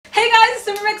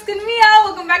SUPERMEXICANMIA!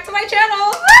 Welcome back to my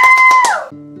channel!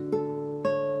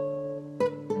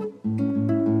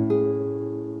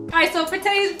 Alright, so for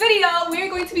today's video, we're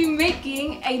going to be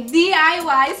making a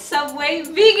DIY Subway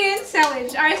vegan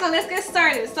sandwich. Alright, so let's get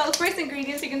started. So the first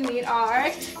ingredients you're going to need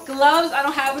are gloves. I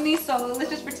don't have any, so let's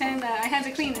just pretend that I had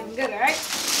to clean them. Good, alright?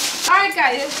 Alright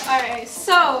guys, alright,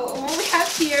 so what we have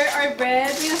here are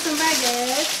bread. We have some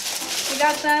baguettes. We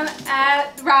got them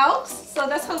at Ralph's, so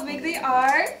that's how big they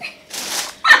are.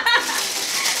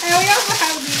 And we also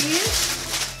have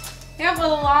these. We have a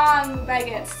long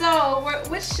baguette. So,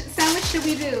 which sandwich should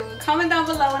we do? Comment down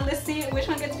below and let's see which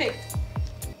one gets picked.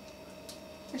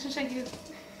 Which one should I do?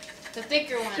 The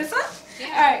thicker one. This one? Yeah.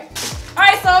 Alright.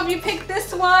 Alright, so if you pick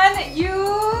this one, you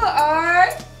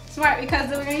are smart because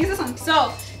we're going to use this one.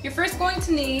 So, you're first going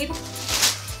to need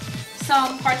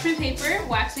some parchment paper,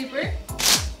 wax paper.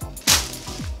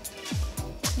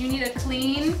 You need a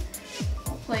clean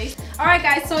plate. Alright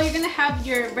guys, so you're going to have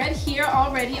your bread here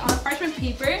already on parchment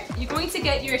paper. You're going to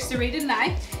get your serrated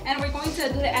knife and we're going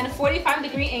to do it at a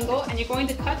 45-degree angle and you're going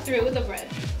to cut through the bread.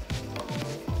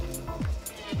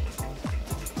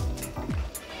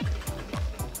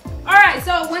 Alright,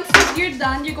 so once you're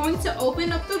done, you're going to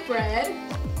open up the bread.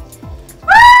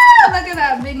 Woo! Look at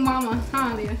that big mama,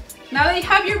 huh, dude? Now that you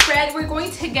have your bread, we're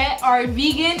going to get our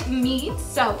vegan meat.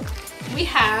 So we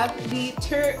have the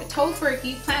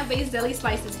tofurkey plant-based deli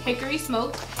slices, hickory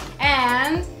smoked,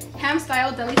 and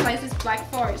ham-style deli slices, Black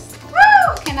Forest.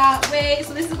 Woo! Cannot wait.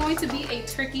 So this is going to be a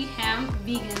turkey ham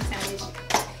vegan sandwich.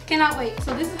 Cannot wait.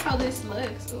 So this is how this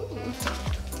looks. Ooh.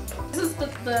 This is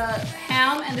the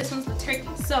ham and this one's the turkey.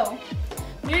 So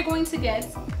we're going to get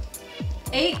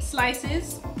 8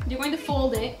 slices. You're going to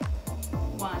fold it.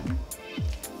 1,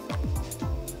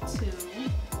 2,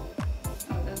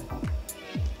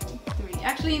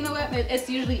 actually, you know what? It's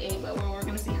usually 8, but we're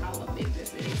gonna see how big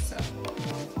this is. So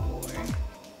 4.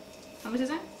 How much is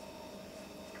that?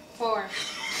 4.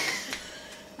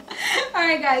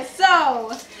 Alright guys,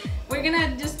 so we're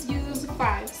gonna just use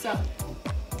 5. So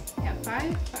we have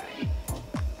 5.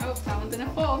 Oh, that one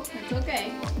didn't fold. It's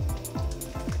okay.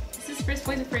 This is first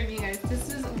poison for you guys. This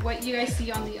is what you guys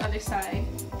see on the other side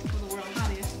of the world.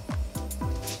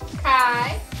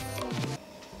 Hi.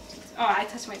 Oh, I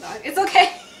touched my dog. It's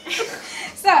okay.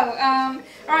 So,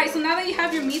 alright, so now that you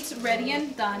have your meats ready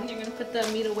and done, you're going to put the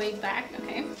meat away back,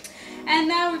 okay? And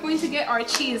now we're going to get our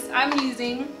cheese. I'm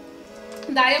using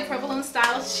Diet Provolone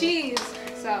style cheese.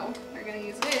 So, we're going to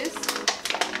use this.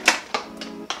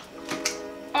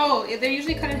 Oh, they're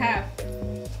usually cut in half.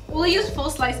 We'll use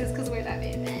full slices because we're that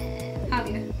big. How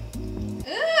do you?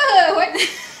 Ooh, what?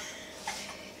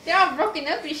 They're all broken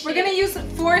up and shit. We're going to use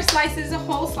 4 slices,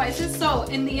 whole slices. So,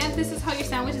 in the end, this is how your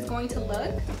sandwich is going to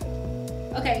look.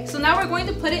 Okay, so now we're going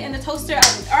to put it in the toaster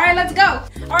oven. Alright, let's go.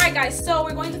 Alright guys, so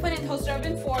we're going to put it in the toaster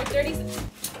oven for 30 seconds.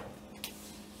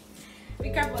 Be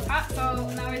careful, it's hot. So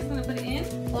now we're just going to put it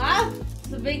in. Wow,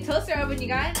 it's a big toaster oven you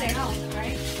got in there. I know,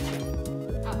 right?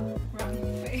 Oh,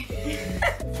 wrong way.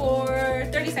 For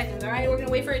 30 seconds, alright? We're going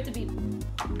to wait for it to beep.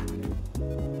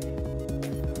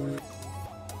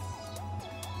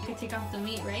 You can take off the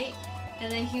meat, right? And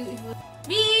then he will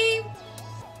beep.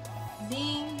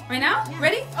 Ding. Right now? Yeah.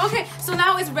 Ready? Okay, so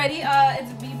now it's ready.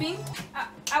 It's beeping.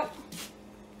 Ow.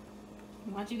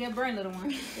 Watch you get burned, little one.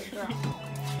 Good girl.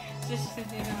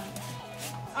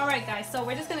 Alright guys, so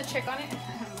we're just gonna check on it.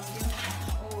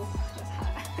 Oh, that's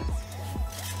hot.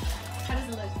 How does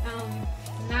it look?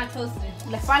 Not toasted.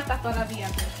 Le falta todavía.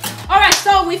 Alright,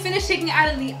 so we finished taking it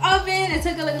out of the oven. It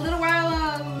took like a little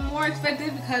while more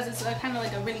expected because it's kind of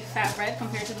like a really fat bread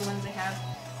compared to the ones they have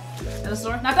at the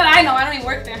store. Not that I know, I don't even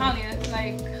work there, huh, Leah?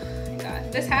 Like, oh my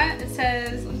god. This hat, it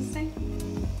says, what does it say?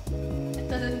 It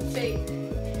doesn't say.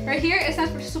 Right here, it says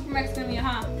for SUPERMEXICANMIA,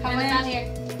 huh? How about down here?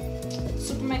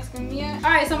 SUPERMEXICANMIA.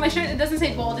 Alright, so my shirt, it doesn't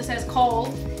say bold, it says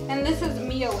cold. And this is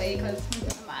Mia way, because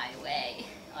My way,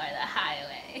 or the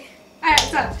highway. alright,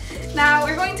 so now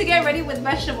we're going to get ready with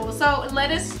vegetables. So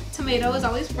lettuce, tomato is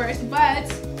always first,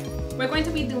 but we're going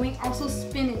to be doing also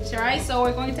spinach, alright? So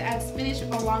we're going to add spinach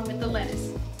along with the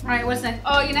lettuce. Alright, what's next?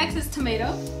 Oh, your next is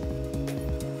tomato.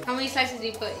 How many slices do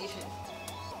you put each?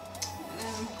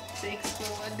 6.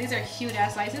 Well, these are huge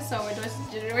ass slices, so we're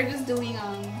just doing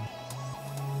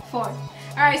 4.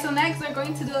 Alright, so next we're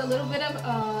going to do a little bit of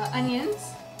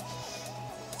onions.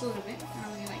 Just a little bit. I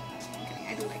don't really like onions. I'm kidding.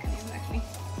 I do like onions actually.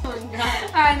 Oh god.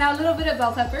 Alright, now a little bit of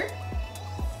bell pepper.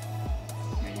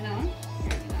 You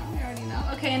already know.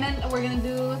 Okay, and then we're gonna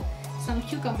do some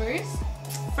cucumbers.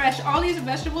 Fresh. All these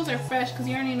vegetables are fresh because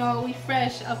you already know we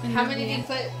fresh up in How many do you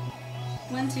put?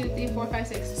 1, 2, 3, 4, 5,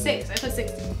 6. 6. I put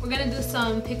 6. We're gonna do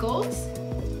some pickles.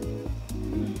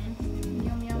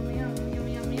 Yum yum.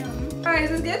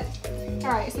 guys, is this good?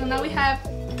 Alright, so now we have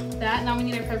that. Now we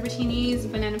need our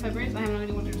pepperoncinis, banana peppers. I have no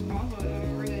idea what they're called, but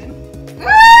we're good.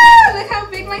 Ah, look how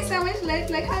big my sandwich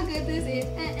looks. Look how good this is.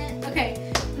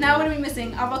 Okay, now what are we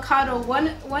missing? Avocado,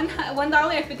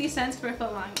 $1.50 for a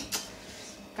foot long.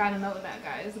 Gotta know that,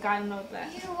 guys. Gotta know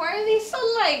that. Yeah, why are they so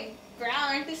like brown?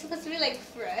 Aren't they supposed to be like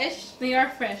fresh? They are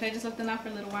fresh. I just left them out for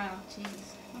a little while. Jeez.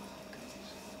 Oh,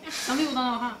 gosh. Some people don't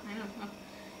know, huh? I know. Oh.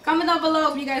 Comment down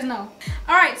below if you guys know.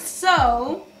 Alright,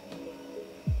 so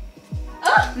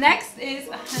next is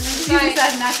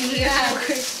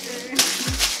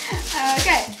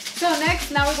okay, so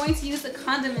next now we're going to use the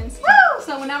condiments. Woo!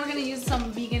 So now we're going to use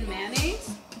some vegan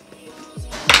mayonnaise.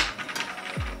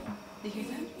 Did you hear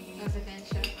that? That was a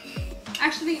gunshot.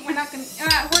 Actually, we're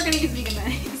gonna use vegan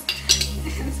mayonnaise.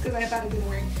 It's because I thought it didn't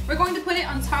work. We're going to put it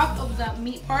on top of the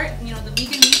meat part, you know, the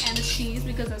vegan meat and the cheese,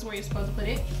 because that's where you're supposed to put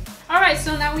it. Alright,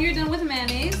 so now we're done with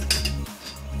mayonnaise.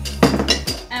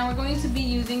 And we're going to be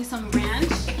using some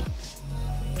ranch.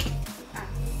 I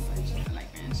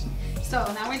like ranch. So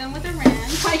now we're done with the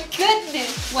ranch. My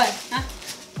goodness! What? Huh?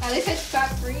 At least it's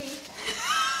fat free.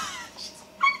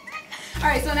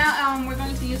 Alright, so now we're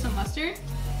going to use some mustard.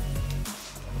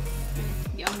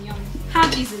 Yum, yum. Huh,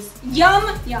 Jesus.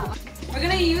 Yum, yum. We're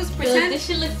gonna use pretend. This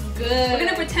shit looks good. We're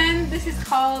gonna pretend this is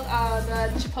called the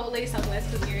Chipotle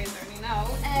Southwest, because you guys already know.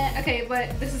 Okay,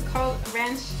 but this is called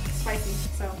ranch spicy.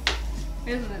 So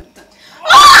here's the.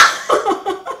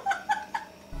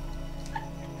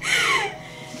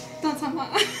 Don't tell me.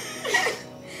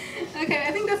 Okay,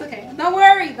 I think that's okay. Don't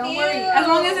worry, don't worry. As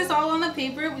long as it's all on the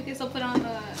paper, we can still put it on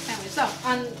the sandwich. So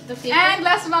on the paper. And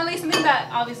last but not least, something that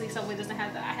obviously Subway doesn't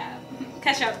have that I have.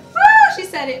 Ketchup. She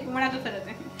said it, but we're not gonna put it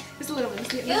there. Just a little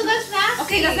bit. Ew, that's nasty.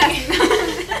 Okay, that's nasty.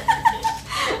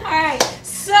 Alright,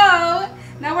 so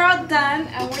now we're all done,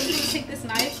 and we're just gonna take this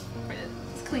knife.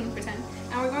 It's clean, pretend.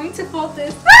 And we're going to fold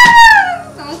this.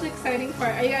 It's the most exciting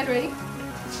part. Are you guys ready?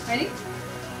 Ready?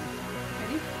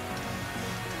 Ready?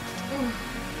 Ooh.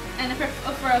 And for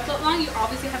a foot long, you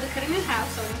obviously have to cut it in half,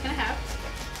 so I'm gonna half.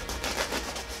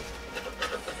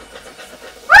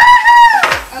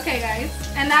 Okay, guys,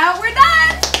 and now we're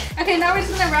done. Okay, now we're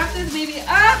just gonna wrap this baby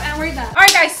up, and we're done. All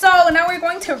right, guys, so now we're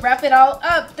going to wrap it all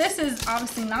up. This is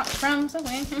obviously not from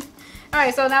Subway. All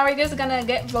right, so now we're just gonna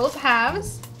get both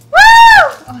halves. Woo!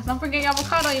 Oh, don't forget your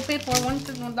avocado. You paid for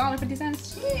 $1.50.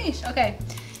 Sheesh. Okay,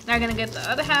 now we're gonna get the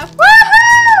other half.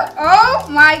 Woohoo! Oh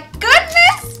my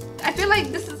goodness! I feel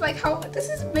like this is like this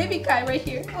is baby guy right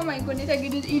here. Oh my goodness, I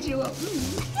can just eat you up.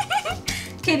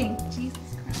 Kidding. Jesus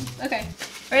Christ. Okay,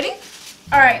 ready?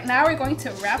 Alright, now we're going to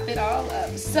wrap it all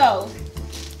up. So,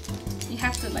 you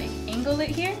have to like angle it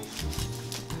here.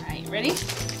 Alright, ready?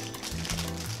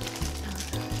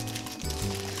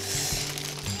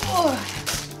 Oh.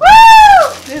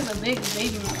 Woo! This is a big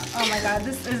baby mama. Oh my god,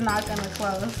 this is not gonna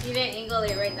close. You didn't angle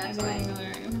it right, that's why.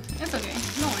 It's okay.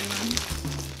 Don't worry, mom.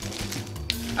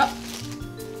 Oh.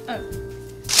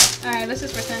 Alright, let's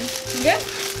just pretend. You good?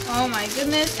 Oh my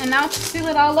goodness. And now to seal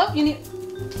it all up, you need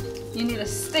a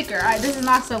sticker. Alright, this is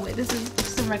not Subway. This is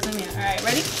SUPERMEXICANMIA. Alright,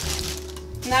 ready?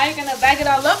 Now you're gonna bag it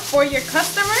all up for your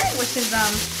customer, which is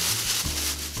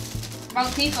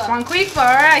Monquifa.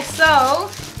 Alright, so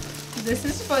this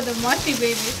is for the mushy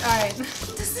babies. Alright.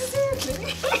 This is it.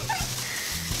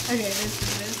 Okay,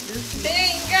 this.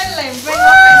 Dang, you gotta like bring up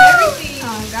and everything.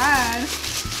 Oh god.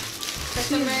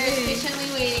 Customer is patiently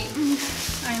waiting.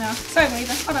 I know. Sorry,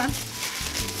 Maven. Hold on.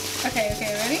 Okay,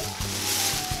 ready?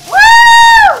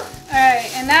 Woo!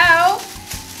 Alright, and now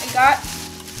I got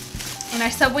in our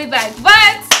Subway bag.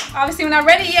 But obviously we're not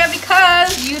ready yet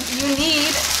because you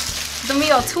need the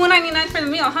meal. $2.99 for the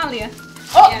meal, huh, Leah?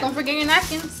 Oh, yeah. Don't forget your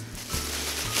napkins.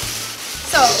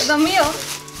 So the meal,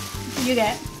 you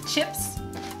get chips.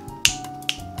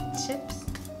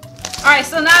 Alright,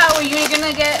 so now you're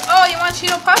gonna get, oh, you want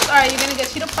Cheeto Puffs? Alright, you're gonna get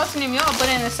Cheeto Puffs in your meal. I'll put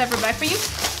it in a separate bag for you.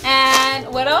 And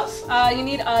what else? You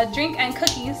need a drink and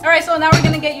cookies. Alright, so now we're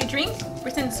gonna get your drink.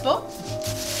 Pretend it's full.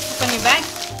 Put in your bag.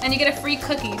 And you get a free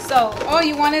cookie. So, oh,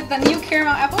 you wanted the new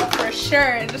caramel apple? For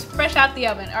sure. Just fresh out the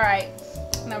oven. Alright.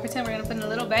 Now pretend we're gonna put in a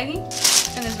little baggie.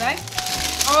 In this bag.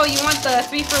 Oh, you want the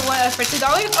 3 for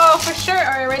 $2? Oh, for sure.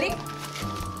 Alright, ready?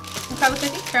 Chocolate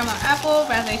cookie, caramel apple,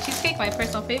 raspberry cheesecake, my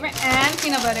personal favorite, and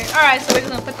peanut butter. Alright, so we're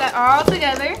just gonna put that all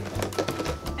together.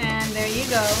 And there you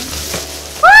go.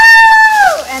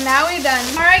 Woo! And now we're done.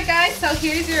 Alright guys, so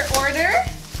here's your order.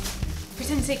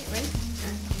 Pretend to take it, ready?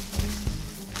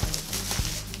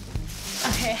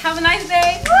 Okay, have a nice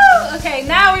day. Woo! Okay,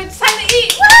 now it's time to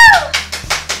eat. Woo!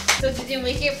 So did you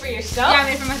make it for yourself? Yeah, I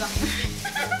made it for myself.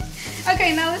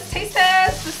 Okay, now let's taste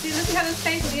test. Let's see how this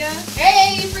tastes, Leah.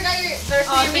 Hey, you forgot your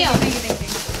meal. Thank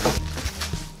you.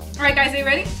 Alright guys, are you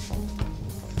ready?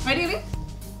 Ready?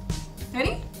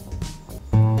 Ready?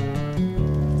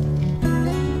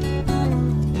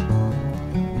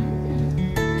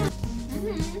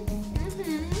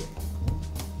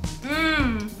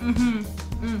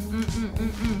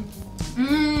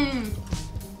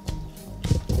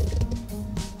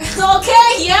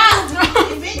 Okay, yeah.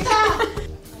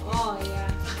 Oh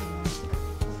yeah.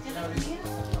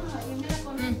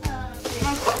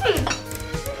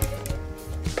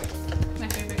 My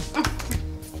favorite.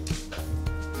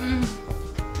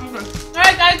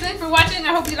 Alright guys, thanks for watching.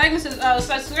 I hope you like and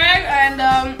subscribe and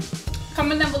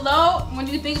comment down below what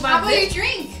do you think about this. How about your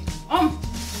drink?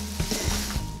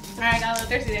 Alright, got a little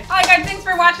thirsty there. Alright guys, thanks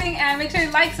for watching and make sure you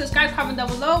like, subscribe, comment down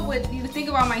below what you think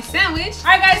about my sandwich.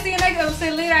 Alright guys, see you next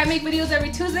episode later. I make videos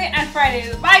every Tuesday and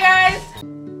Fridays. Bye guys!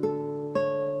 Bring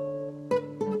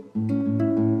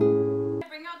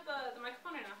out the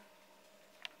microphone or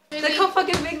no? Look how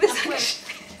fucking big this is.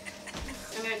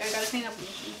 I gotta clean up.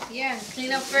 Yeah,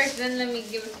 clean up first, then let me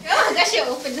give it. Oh, that shit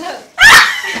opened up.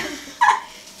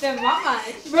 The mama.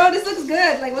 Bro, this looks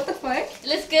good. Like, what the fuck?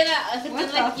 Looks good. What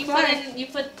the like fuck? you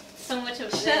put so much of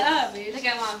it. Shut up, bitch. Look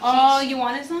at mom. Oh, you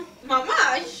wanted some? Mama.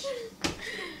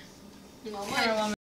 Mama.